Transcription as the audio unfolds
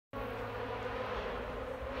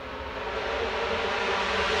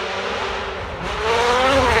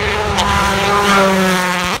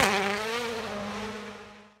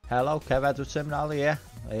Kev Edwards Sim Rally here.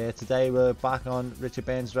 Today we're back on Richard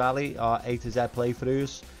Burns Rally, our A to Z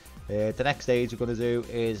playthroughs. The next stage we're going to do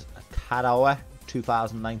is Karowa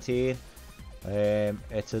 2019.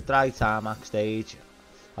 It's a dry tarmac stage.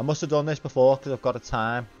 I must have done this before because I've got a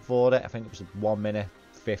time for it. I think it was 1 minute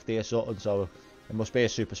 50 or something, so it must be a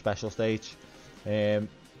super special stage. We're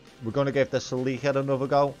going to give the Salika another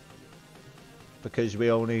go because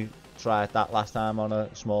we only tried that last time on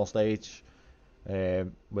a small stage,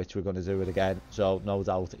 which we're going to do it again. So no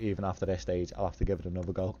doubt even after this stage I'll have to give it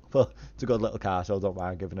another go. But it's a good little car, so I don't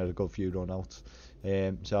mind giving it a good few run outs.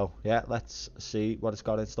 So yeah, let's see what it's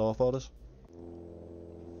got in store for us.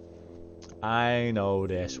 I know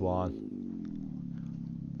this one.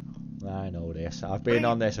 I know this. I've been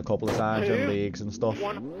on this a couple of times in leagues and stuff.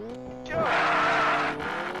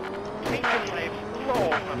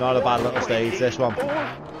 Not a bad little stage, this one.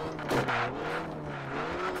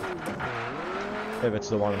 If it's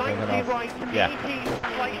the one I'm thinking of. Yeah.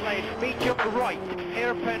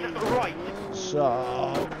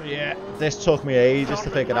 So, yeah, this took me ages to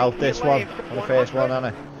figure out this one on the first one,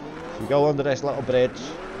 hasn't it? So you go under this little bridge.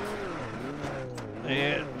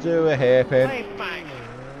 Yeah, do a hairpin.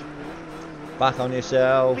 Back on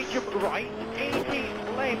yourself.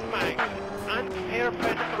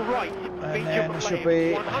 And then it should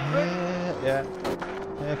be, yeah,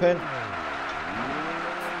 hairpin.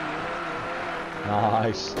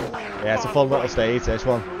 Nice. Yeah, it's a fun little stage, this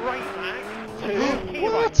one.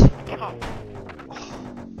 What?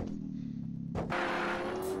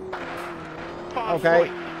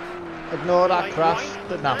 Okay. Ignore that crash.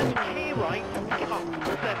 Didn't happen.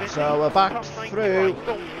 So we're back through.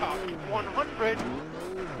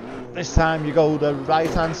 This time you go the right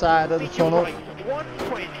hand side of the tunnel.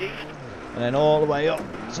 And then all the way up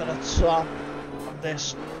to the top of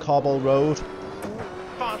this cobble road.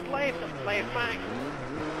 Fast left, left back.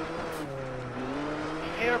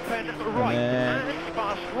 Hairpin right, and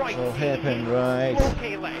fast right. So hairpin right.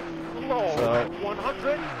 Okay left, long, so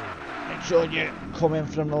 100. Make sure you come in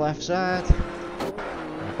from the left side.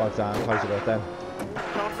 Back down quite a bit then.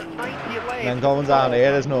 Turn 90 left. And then going down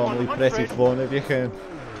here is normally pretty fun if you can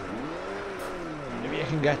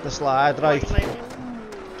get the slide right.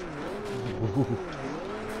 Ooh,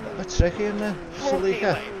 a bit tricky in there,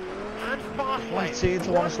 Salika. Might seem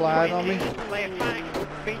to want to slide on me. Left back,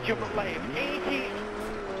 medium left, 80.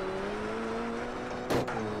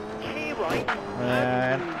 K right.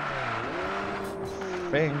 And I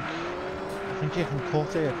think you can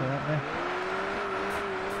cut here, can't you?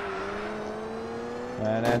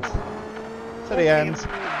 And then to the end,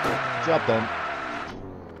 job done.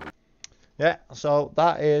 Yeah, so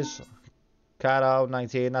that is Karowa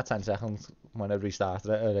 19. That's 10 seconds when I restarted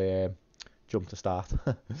it, or jump to start.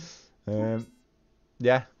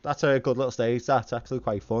 Yeah, that's a good little stage. That's actually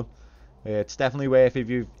quite fun. It's definitely worth, if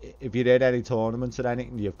you're in any tournaments or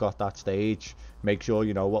anything, you've got that stage. Make sure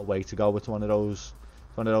you know what way to go. It's one of those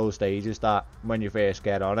stages that when you first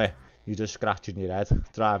get on it, you're just scratching your head,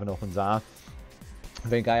 driving up and down. I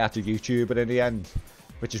think I had to YouTube it in the end,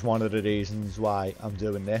 which is one of the reasons why I'm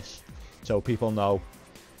doing this. So people know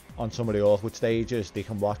on some of the awkward stages they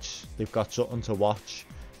can watch, they've got something to watch,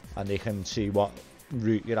 and they can see what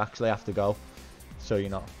route you actually have to go. So you're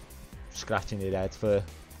not scratching your head for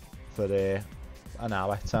an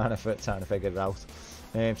hour trying to figure it out.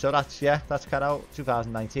 So that's Karowa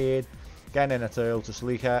 2019. Getting in a trail to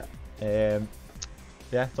Salika.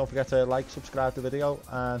 Yeah, don't forget to like, subscribe to the video,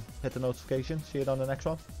 and hit the notification. See you on the next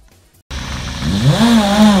one.